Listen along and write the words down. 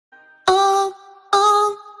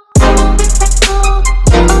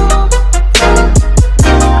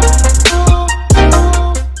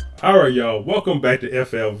All right, y'all. Welcome back to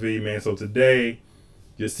FLV, man. So today,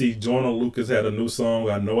 you see Joyner Lucas had a new song.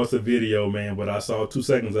 I know it's a video, man, but I saw 2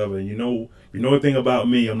 seconds of it. And you know anything about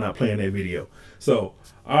me, I'm not playing that video. So,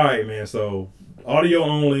 all right, man. So, audio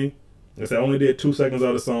only. I said I only did 2 seconds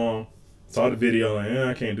of the song. Saw the video, like,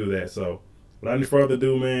 I can't do that. So, without any further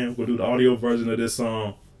ado, man, we'll do the audio version of this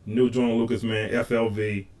song. New Joyner Lucas, man,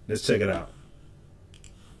 FLV. Let's check it out.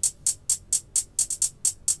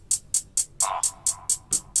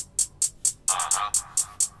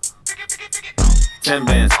 10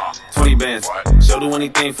 bands, 20 bands. She'll do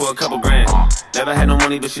anything for a couple grand. Never had no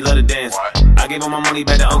money, but she love to dance. I gave all my money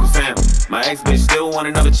back to Uncle Sam. My ex bitch still want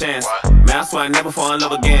another chance. Man, I swear I never fall in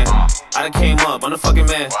love again. I done came up, I'm the fucking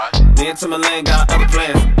man. Me and Timbaland got other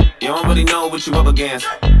plans. You don't really know what you up against.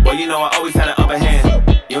 Well, you know I always had an upper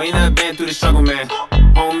hand. You ain't never been through the struggle, man.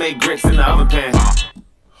 Homemade grits in the oven pan.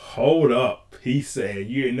 Hold up. He said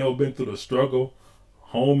you ain't never been through the struggle.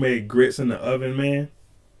 Homemade grits in the oven, man.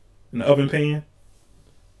 In the oven pan.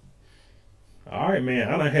 All right, man.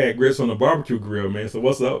 I done had grits on the barbecue grill, man. So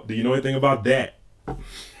what's up? Do you know anything about that?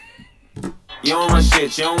 You don't run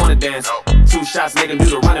shit, you don't wanna dance. 2 shots make him do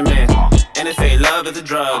the running man. And they say love is a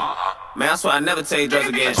drug. Man, that's why I never take drugs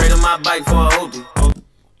again. Traded my bike for a hoodie.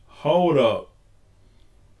 Hold up.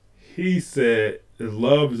 He said if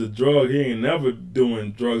love is a drug, he ain't never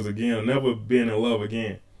doing drugs again, never been in love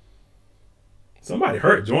again. Somebody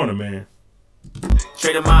hurt Joyner, man.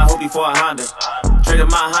 Traded my hoodie for a Honda. Traded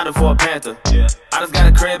my Honda for a Panther. I just got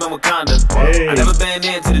a crib in Wakanda. Hey. I never been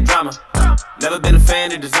into the drama. Never been a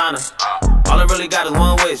fan of designer. All I really got is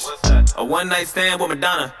one wish. A one-night stand with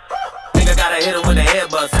Madonna. Think I gotta hit him with a head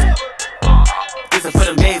bust. This is for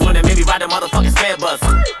them days when they made me ride the motherfucking spare bus.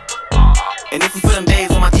 And this is for them days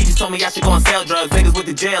when my teachers told me I should go and sell drugs. Niggas with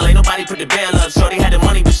the jail, ain't nobody put the bail up. Shorty had the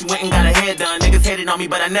money, but she went and got her hair done. Niggas hated on me,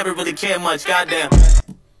 but I never really cared much. Goddamn.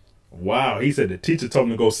 Wow, he said the teacher told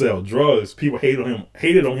him to go sell drugs. People hated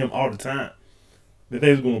on him all the time. That they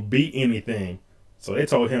was gonna beat anything. So they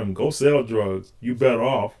told him, go sell drugs. You better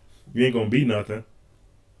off. You ain't gonna be nothing.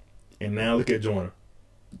 And now look at Joyner.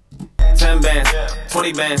 10 bands,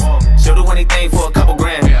 20 bands. She'll do anything for a couple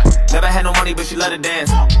grand. Never had no money, but she love to dance.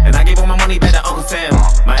 And I gave all my money back to Uncle Sam.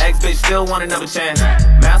 My ex bitch still want another chance.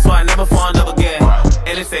 Man, that's why I never fall in love again.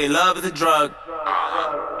 And they say love is a drug.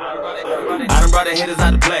 I done brought the haters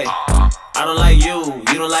out to play. I don't like you,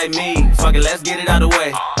 you don't like me. Fuck it, let's get it out of the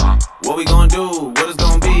way. What we gonna do? What it's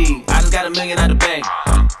gonna be? I just got $1 million out the bank.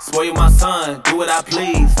 Spoil my son, do what I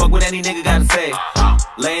please. Fuck what any nigga gotta say.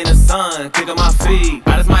 Lay in the sun, kick on my feet.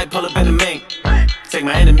 I just might pull up in the mink. Take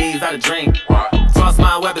my enemies out of drink. Toss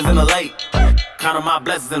my weapons in the lake. Count on my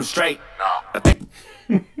blessings, I'm straight.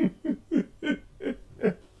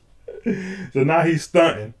 So now he's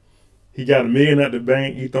stunting. He got $1 million at the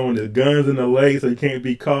bank. He throwing his guns in the lake so he can't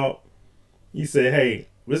be caught. He said, hey,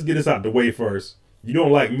 let's get this out the way first. You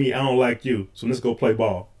don't like me, I don't like you. So let's go play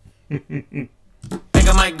ball. Think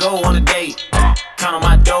I might go on a date. Count on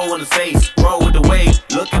my dough on the safe. Roll with the wave.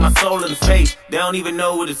 Look at my soul in the face. They don't even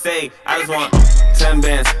know what to say. I just want 10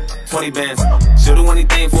 bands, 20 bands. She'll do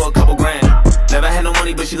anything for a couple grand. Never had no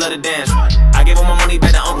money, but she love to dance. I gave all my money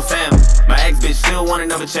back to Uncle Sam. My ex bitch still want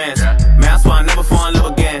another chance. Man, that's why I never fall in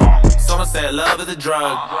love again. Someone said love is a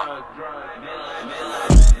drug.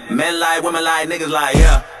 Men lie, women lie, niggas lie,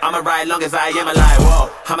 yeah. I'ma ride long as I am alive, whoa.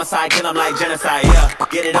 Homicide, kill 'em like genocide, yeah.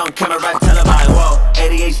 Get it on camera, televised, whoa.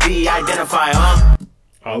 ADHD, identify, huh?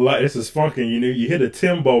 I like this is funky. You know, you hear the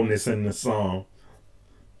Timbo-ness in the song.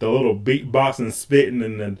 The little beatboxing, spitting,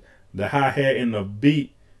 and the hi-hat and the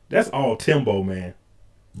beat. That's all Timbo, man.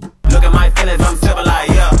 Look at my feelings, I'm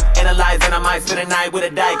civilized, yeah. Analyzing, I might spend a night with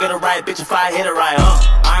a die. Get a right, bitch, if I hit a right,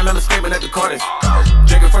 huh? I remember screaming at the chorus.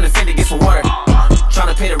 Drinking from the city, get some water. Trying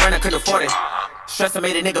to pay the rent, I couldn't afford it. Stress, I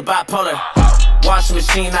made a nigga bipolar. Washing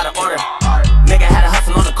machine out of order. Nigga had a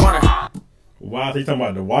hustle on the corner. Wow, he talking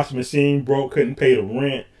about the washing machine broke, couldn't pay the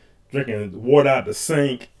rent, drinking water out the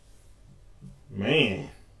sink. Man.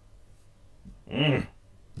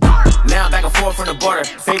 Now back and forth from the border,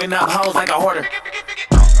 saving up hoes like a hoarder.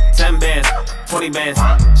 10 bands, 20 bands.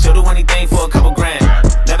 She'll do anything for a couple grand.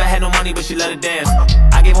 Never had no money, but she love to dance.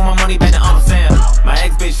 I gave all my money back to Uncle Sam. My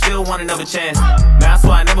ex bitch still want another chance. Man, that's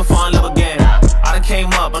why I never fall in love again. I done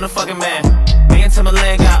came up, I'm the fucking man. Me and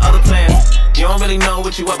Timbaland got other plans. You don't really know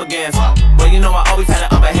what you up against, but you know I always had an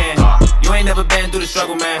upper hand. You ain't never been through the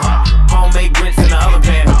struggle, man. Homemade grits in the oven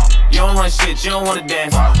pan. You don't run shit, you don't wanna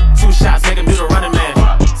dance. 2 shots make him do the running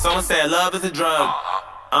man. Someone said love is a drug.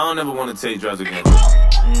 I don't ever wanna take drugs again.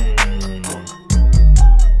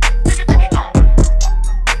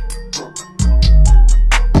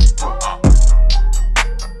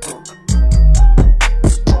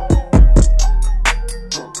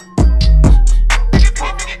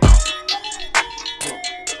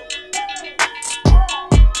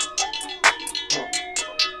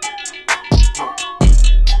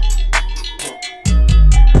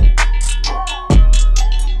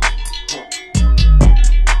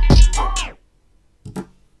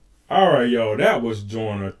 yo, that was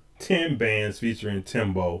Joyner, 10 bands featuring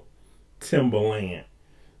Timbaland.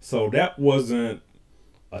 So that wasn't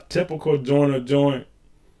a typical Joyner joint.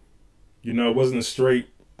 You know, it wasn't a straight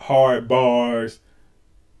hard bars,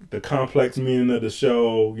 the complex meaning of the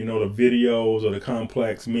show, you know, the videos or the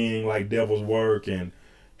complex meaning like Devil's Work and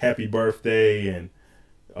Happy Birthday and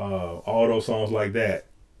all those songs like that.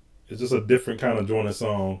 It's just a different kind of Joyner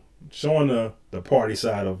song, showing the party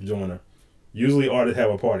side of Joyner. Usually artists have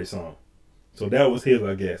a party song. So that was his,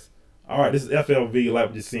 I guess. All right, this is FLV. Like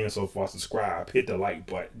what you're seeing so far. Subscribe, hit the like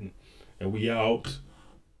button, and we out.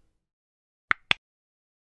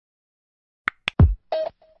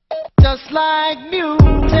 Just like music.